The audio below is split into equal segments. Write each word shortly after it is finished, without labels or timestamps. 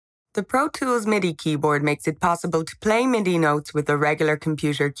The Pro Tools MIDI keyboard makes it possible to play MIDI notes with a regular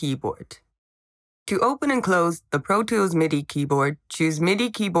computer keyboard. To open and close the Pro Tools MIDI keyboard, choose MIDI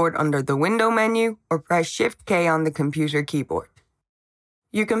keyboard under the Window menu or press Shift-K on the computer keyboard.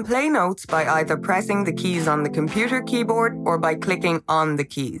 You can play notes by either pressing the keys on the computer keyboard or by clicking on the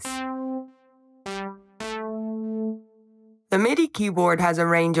keys. The MIDI keyboard has a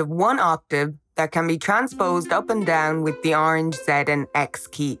range of 1 octave that can be transposed up and down with the orange, Z, and X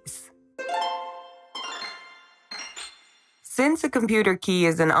keys. Since a computer key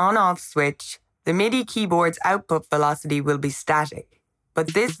is an on-off switch, the MIDI keyboard's output velocity will be static,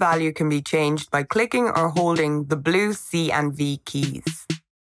 but this value can be changed by clicking or holding the blue C and V keys.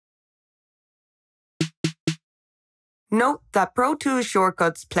 Note that Pro Tools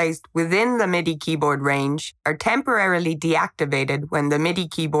shortcuts placed within the MIDI keyboard range are temporarily deactivated when the MIDI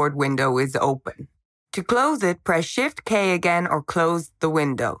keyboard window is open. To close it, press Shift-K again or close the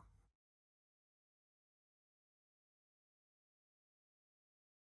window.